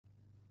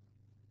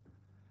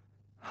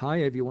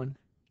Hi everyone.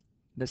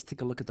 Let's take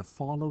a look at the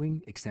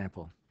following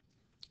example.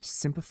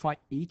 Simplify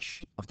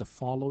each of the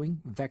following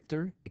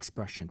vector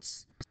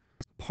expressions.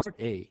 Part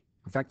A,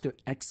 vector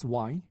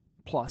xy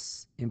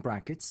plus, in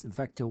brackets,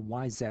 vector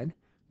yz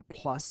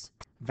plus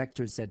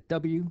vector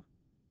zw,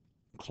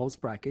 close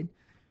bracket,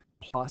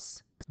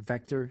 plus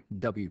vector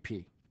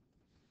wp.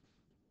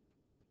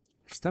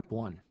 Step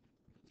 1,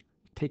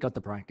 take out the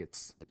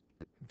brackets.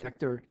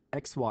 Vector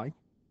xy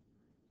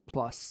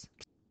plus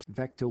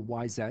vector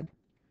yz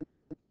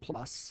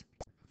plus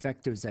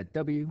vector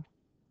zw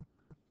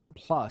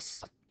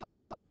plus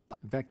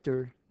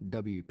vector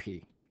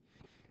wp.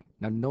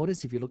 Now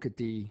notice if you look at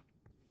the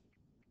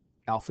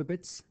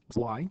alphabets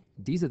y,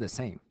 these are the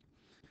same.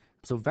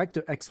 So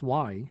vector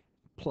xy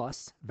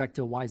plus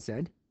vector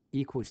yz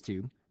equals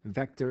to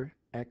vector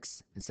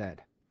xz.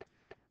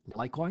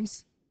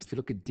 Likewise, if you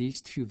look at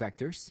these two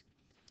vectors,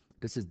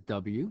 this is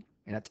w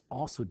and that's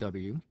also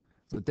w.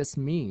 So this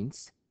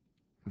means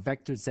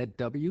vector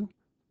zw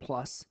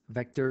plus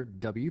vector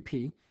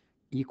wp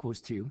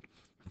equals to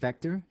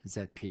vector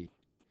zp.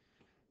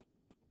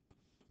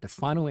 The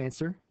final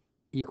answer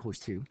equals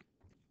to,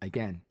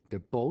 again, they're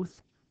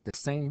both the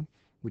same,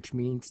 which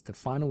means the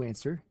final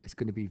answer is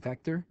going to be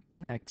vector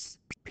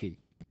xp.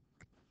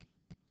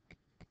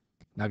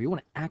 Now, if you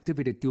want to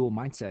activate a dual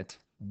mindset,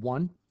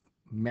 one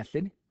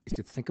method is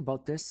to think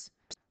about this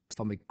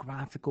from a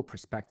graphical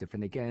perspective.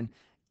 And again,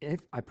 if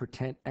I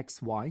pretend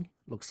xy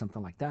looks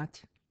something like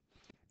that,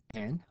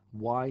 and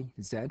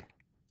yz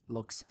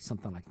looks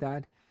something like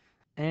that,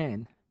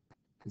 and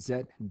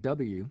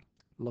zw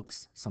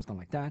looks something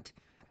like that,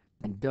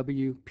 and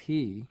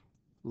wp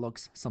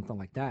looks something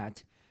like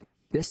that,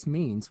 this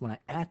means when I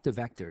add the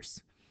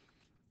vectors,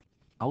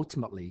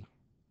 ultimately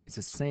it's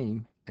the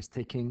same as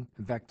taking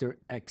vector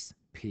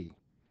xp.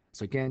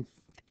 So again,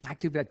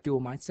 activate that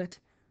dual mindset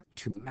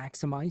to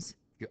maximize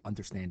your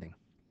understanding.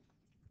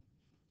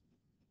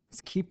 Let's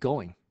keep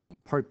going.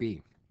 Part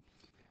B.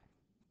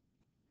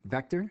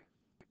 Vector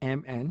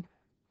mn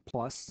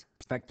plus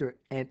vector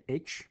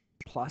nh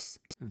plus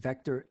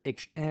vector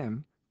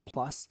hm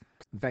plus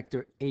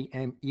vector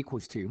am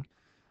equals to, I'm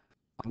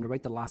going to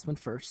write the last one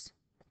first,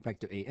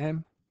 vector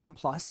am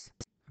plus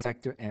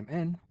vector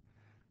mn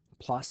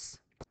plus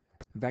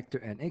vector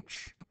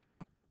nh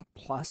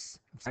plus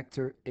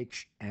vector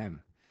hm.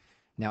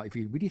 Now, if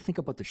you really think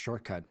about the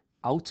shortcut,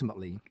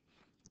 ultimately,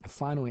 the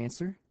final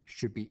answer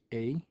should be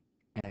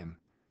am.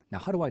 Now,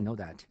 how do I know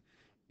that?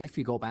 If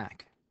you go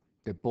back,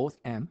 they're both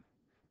m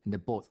and they're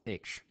both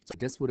h. So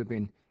this would have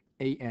been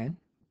an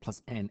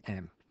plus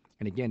nm.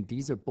 And again,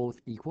 these are both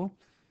equal.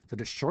 So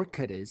the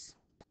shortcut is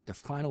the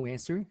final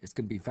answer is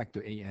going to be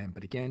vector am.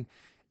 But again,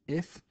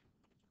 if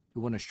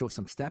we want to show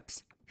some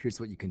steps, here's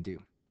what you can do.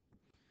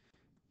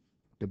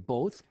 They're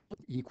both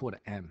equal to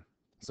m.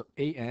 So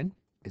an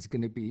is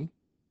going to be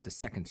the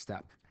second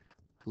step.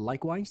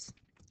 Likewise,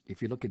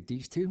 if you look at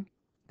these two,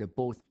 they're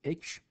both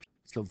h.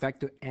 So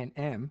vector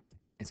nm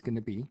is going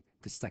to be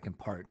the second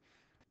part.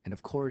 And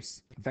of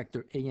course,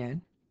 vector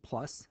an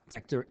plus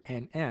vector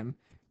nm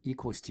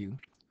equals to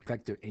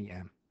vector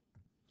am.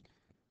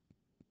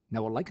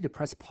 Now I'd like you to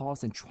press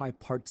pause and try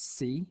part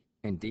C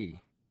and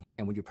D.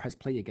 And when you press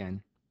play again,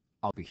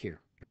 I'll be here.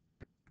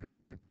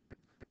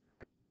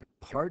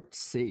 Part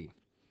C.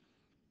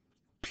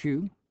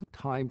 2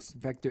 times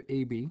vector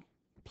AB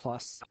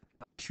plus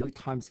 2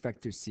 times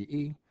vector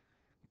CE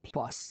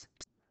plus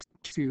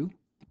 2,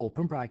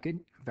 open bracket,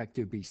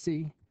 vector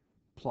BC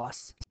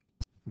plus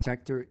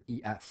vector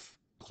EF,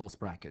 close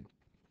bracket.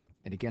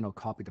 And again, I'll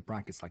copy the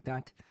brackets like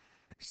that.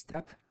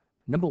 Step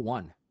number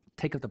 1,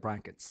 take out the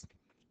brackets.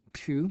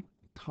 2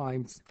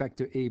 times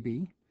vector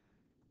AB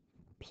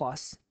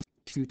plus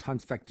 2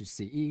 times vector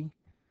CE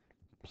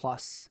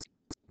plus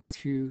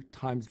 2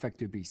 times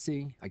vector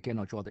BC. Again,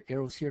 I'll draw the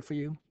arrows here for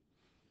you.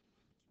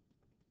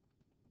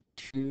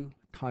 2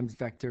 times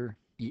vector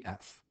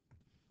EF.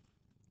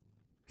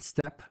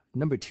 Step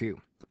number 2,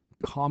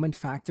 common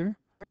factor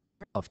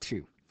of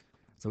 2.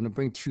 So I'm going to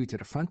bring 2 to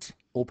the front,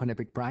 open a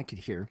big bracket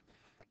here,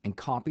 and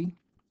copy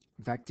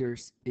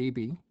vectors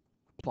AB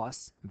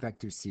plus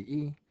vector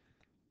CE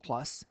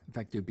plus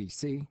vector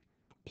BC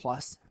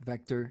plus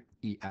vector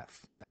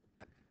EF.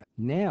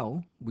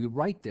 Now we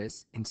write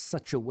this in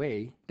such a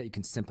way that you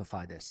can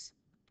simplify this.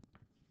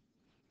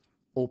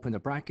 Open the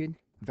bracket,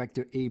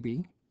 vector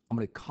AB. I'm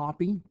going to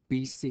copy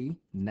BC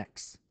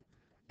next.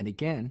 And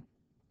again,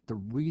 the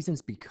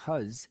reason's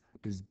because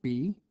there's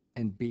B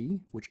and B,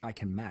 which I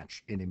can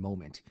match in a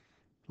moment.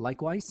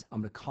 Likewise,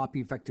 I'm going to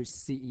copy vector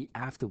CE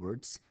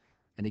afterwards.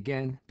 And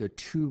again, there are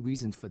 2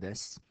 reasons for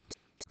this.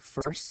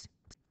 First,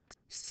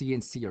 C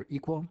and C are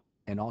equal,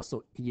 and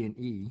also E and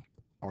E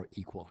are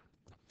equal.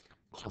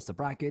 Close the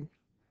bracket.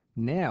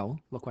 Now,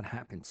 look what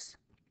happens.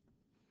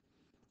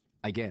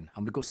 Again,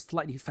 I'm going to go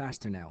slightly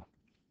faster now.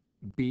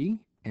 B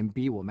and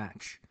B will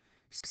match.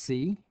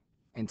 C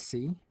and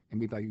C,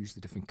 and maybe I'll use a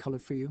different color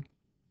for you.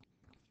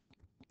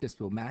 This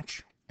will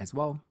match as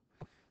well.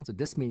 So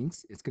this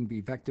means it's going to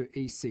be vector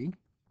AC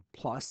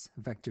plus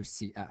vector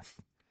CF.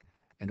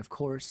 And of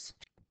course,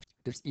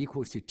 this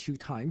equals to 2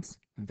 times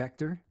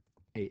vector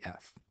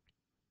AF.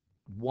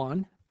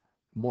 One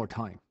more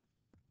time.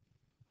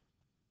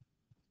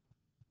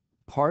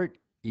 Part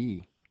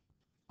E.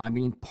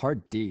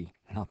 Part D,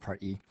 not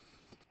part E.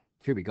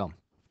 Here we go.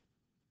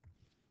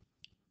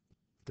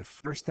 The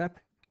first step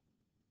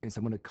is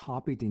I'm going to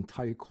copy the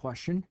entire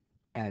question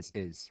as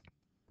is.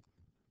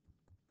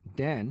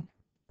 Then,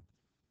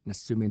 let's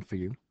zoom in for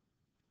you.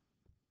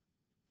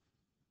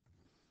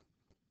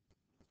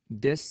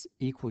 This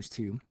equals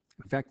to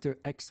vector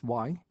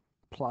xy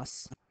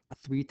plus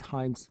 3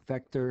 times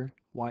vector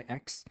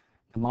yx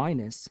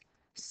minus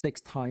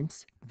 6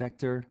 times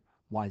vector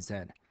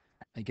yz.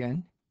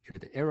 Again, here are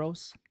the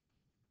arrows.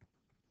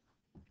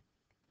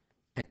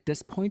 At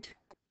this point,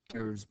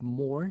 there's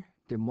more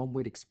than one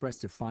way to express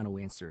the final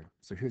answer.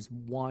 So here's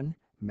one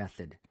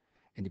method.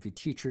 And if your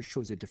teacher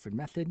shows a different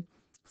method,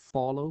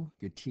 follow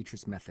your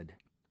teacher's method.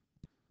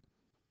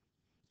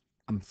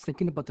 I'm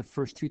thinking about the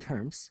first two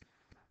terms,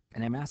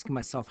 and I'm asking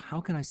myself,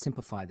 how can I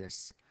simplify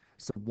this?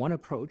 So one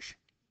approach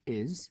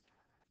is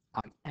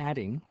I'm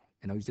adding,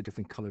 and I'll use a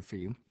different color for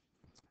you.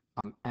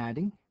 I'm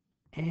adding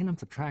and I'm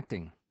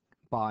subtracting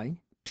by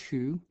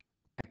 2xy.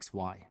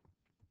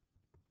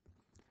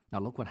 Now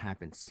look what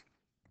happens.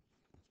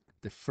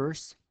 The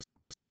first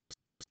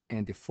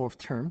and the fourth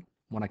term,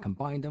 when I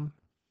combine them,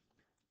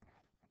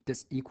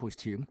 this equals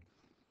to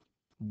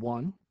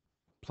 1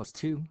 plus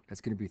 2,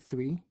 that's going to be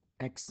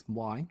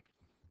 3xy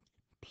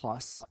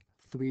plus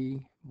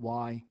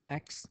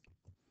 3yx.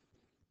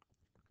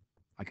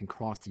 I can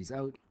cross these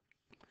out.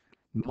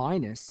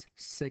 Minus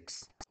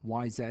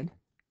 6yz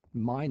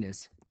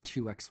minus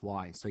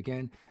 2xy. So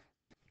again,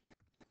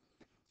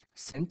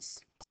 since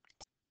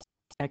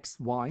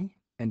xy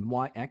and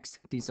yx,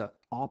 these are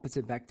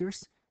opposite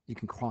vectors, you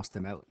can cross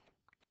them out.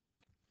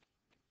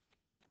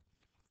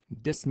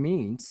 This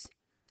means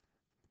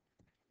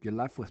you're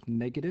left with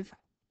negative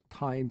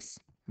times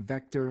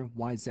vector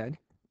yz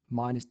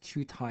minus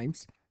 2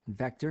 times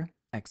vector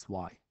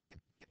xy.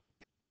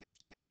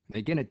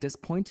 Again, at this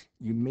point,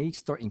 you may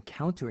start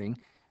encountering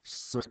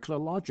circular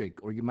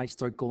logic, or you might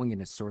start going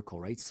in a circle,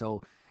 right?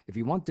 So if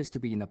you want this to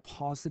be in a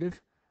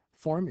positive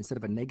form instead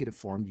of a negative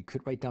form, you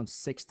could write down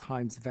 6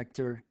 times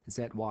vector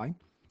zy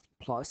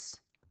plus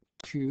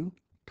 2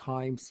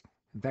 times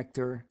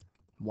vector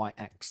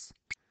yx.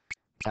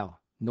 Now,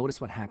 notice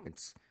what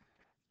happens.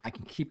 I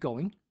can keep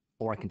going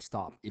or I can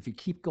stop. If you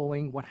keep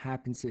going, what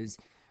happens is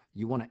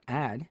you want to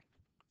add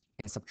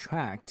and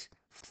subtract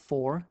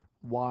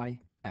 4yx.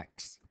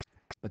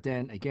 But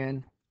then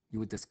again, you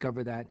would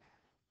discover that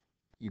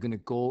you're going to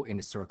go in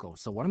a circle.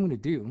 So what I'm going to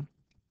do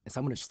is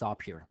I'm going to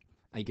stop here.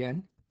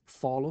 Again,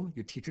 follow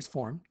your teacher's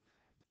form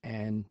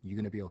and you're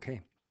going to be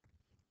okay.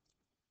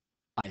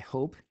 I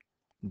hope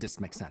this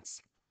makes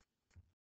sense.